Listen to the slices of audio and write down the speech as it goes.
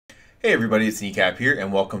Hey everybody, it's Kneecap here,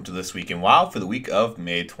 and welcome to This Week in WoW for the week of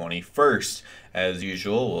May 21st. As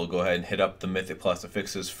usual, we'll go ahead and hit up the Mythic Plus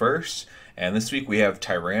affixes first. And this week we have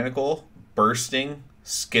Tyrannical, Bursting,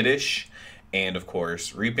 Skittish, and of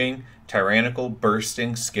course Reaping. Tyrannical,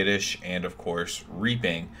 Bursting, Skittish, and of course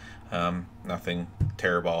Reaping. Nothing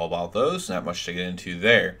terrible about those, not much to get into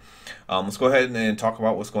there. Let's go ahead and talk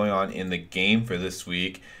about what's going on in the game for this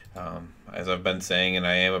week. As I've been saying, and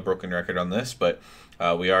I am a broken record on this, but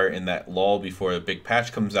we are in that lull before the big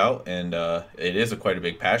patch comes out, and it is quite a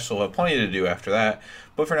big patch, so we'll have plenty to do after that.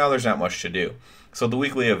 But for now, there's not much to do. So the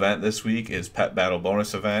weekly event this week is Pet Battle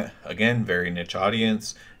Bonus Event. Again, very niche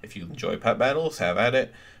audience. If you enjoy pet battles, have at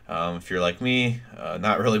it. If you're like me,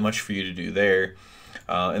 not really much for you to do there.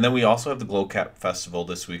 And then we also have the Glowcap Festival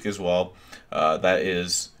this week as well. That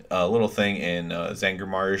is a little thing in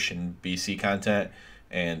Zangarmarsh and BC content.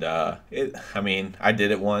 And I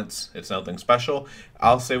did it once. It's nothing special.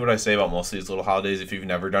 I'll say what I say about most of these little holidays. If you've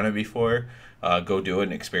never done it before, go do it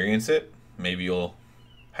and experience it. Maybe you'll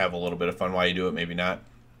have a little bit of fun while you do it, maybe not.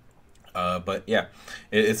 But yeah,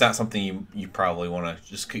 it's not something you probably want to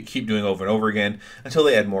just keep doing over and over again until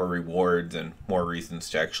they add more rewards and more reasons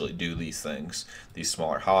to actually do these things, these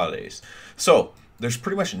smaller holidays. So there's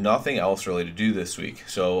pretty much nothing else really to do this week.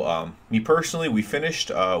 So me personally, we finished,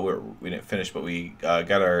 we didn't finish, but we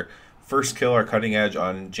got our first kill, our cutting edge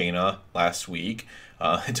on Jaina last week.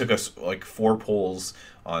 It took us like 4 pulls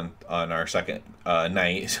on our second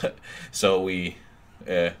night. So we,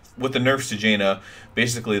 with the nerfs to Jaina,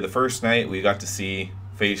 basically the first night we got to see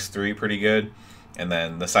phase 3 pretty good. And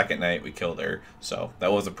then the second night we killed her. So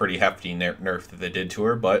that was a pretty hefty nerf that they did to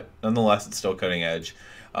her, but nonetheless it's still cutting edge.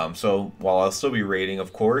 So while I'll still be raiding,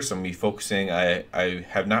 of course, I'm be focusing. I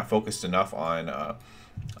have not focused enough on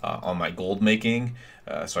my gold making,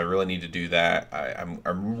 so I really need to do that.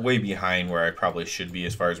 I'm way behind where I probably should be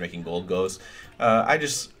as far as making gold goes. I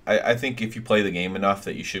think if you play the game enough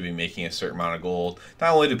that you should be making a certain amount of gold,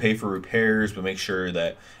 not only to pay for repairs, but make sure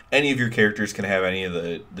that any of your characters can have any of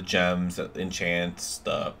the gems, the enchants,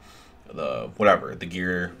 the whatever, the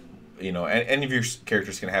gear. You know, any of your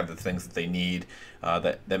characters can have the things that they need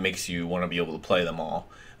that makes you want to be able to play them all,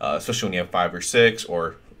 especially when you have 5 or 6,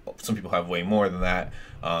 or some people have way more than that,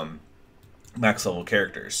 max level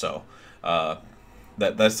characters. So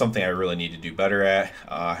that's something I really need to do better at.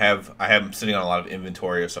 I have sitting on a lot of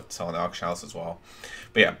inventory of stuff to sell in the auction house as well,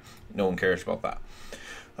 but yeah, no one cares about that.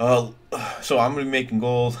 So I'm gonna be making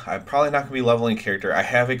gold. I'm probably not gonna be leveling character. I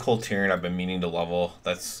have a Coltirian I've been meaning to level.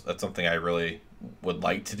 That's something I really would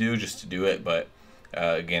like to do, just to do it, but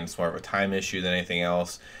again, it's more of a time issue than anything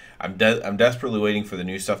else. I'm desperately waiting for the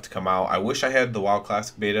new stuff to come out. I wish I had the WoW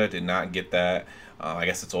Classic beta. Did not get that. I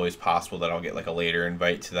guess it's always possible that I'll get like a later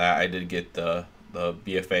invite to that. I did get the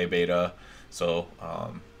BFA beta, so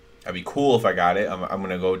that'd be cool if I got it. I'm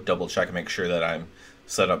gonna go double check and make sure that I'm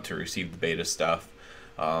set up to receive the beta stuff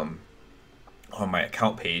on my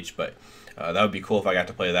account page. But that would be cool if I got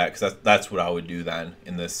to play that, because that's what I would do then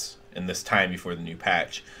in this time before the new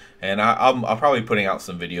patch. And I'll probably be putting out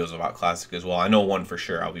some videos about Classic as well. I know one for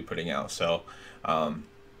sure I'll be putting out. So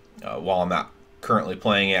while I'm not currently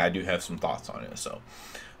playing it, I do have some thoughts on it. So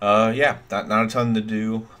yeah, not a ton to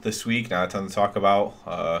do this week, not a ton to talk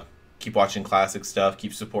about. Keep watching Classic stuff,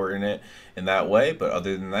 keep supporting it in that way. But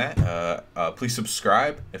other than that, please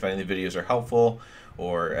subscribe if any of the videos are helpful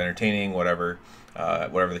or entertaining, whatever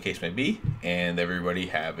the case may be. And everybody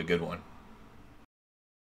have a good one.